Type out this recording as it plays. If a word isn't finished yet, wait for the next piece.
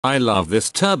I love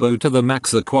this turbo to the max.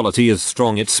 The quality is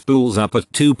strong. It spools up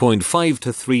at 2.5 to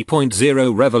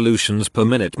 3.0 revolutions per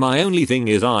minute. My only thing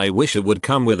is I wish it would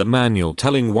come with a manual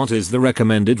telling what is the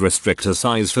recommended restrictor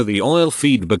size for the oil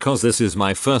feed, because this is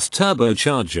my first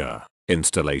turbocharger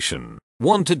installation.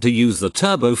 Wanted to use the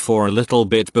turbo for a little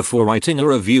bit before writing a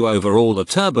review. Overall the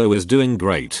turbo is doing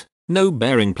great. No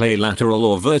bearing play lateral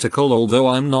or vertical, although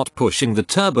I'm not pushing the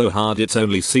turbo hard. It's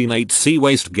only seen 8C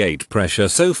wastegate pressure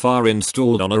so far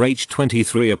installed on a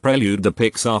H23, a Prelude. The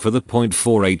pics are for the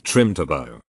 0.48 trim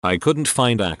turbo. I couldn't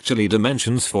find actually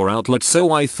dimensions for outlets,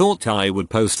 so I thought I would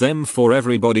post them for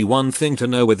everybody. One thing to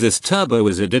know with this turbo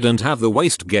is it didn't have the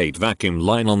wastegate vacuum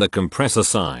line on the compressor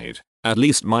side. At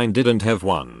least mine didn't have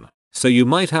one. So you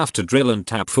might have to drill and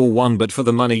tap for one, but for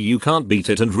the money you can't beat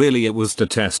it. And really it was to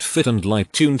test fit and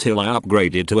light tune till I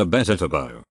upgraded to a better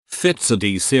turbo. Fits a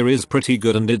D series pretty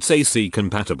good and it's AC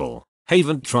compatible.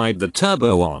 Haven't tried the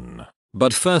turbo on,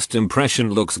 but first impression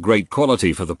looks great.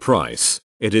 Quality for the price.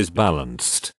 It is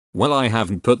balanced. Well, I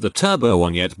haven't put the turbo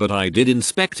on yet, but I did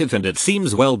inspect it and it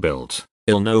seems well built.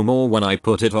 I'll know more when I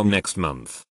put it on next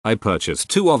month. I purchased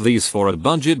 2 of these for a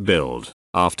budget build.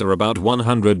 After about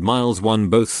 100 miles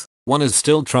one is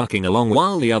still trucking along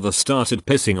while the other started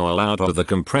pissing oil out of the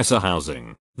compressor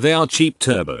housing. They are cheap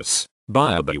turbos.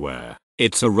 Buyer beware.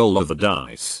 It's a roll of the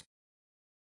dice.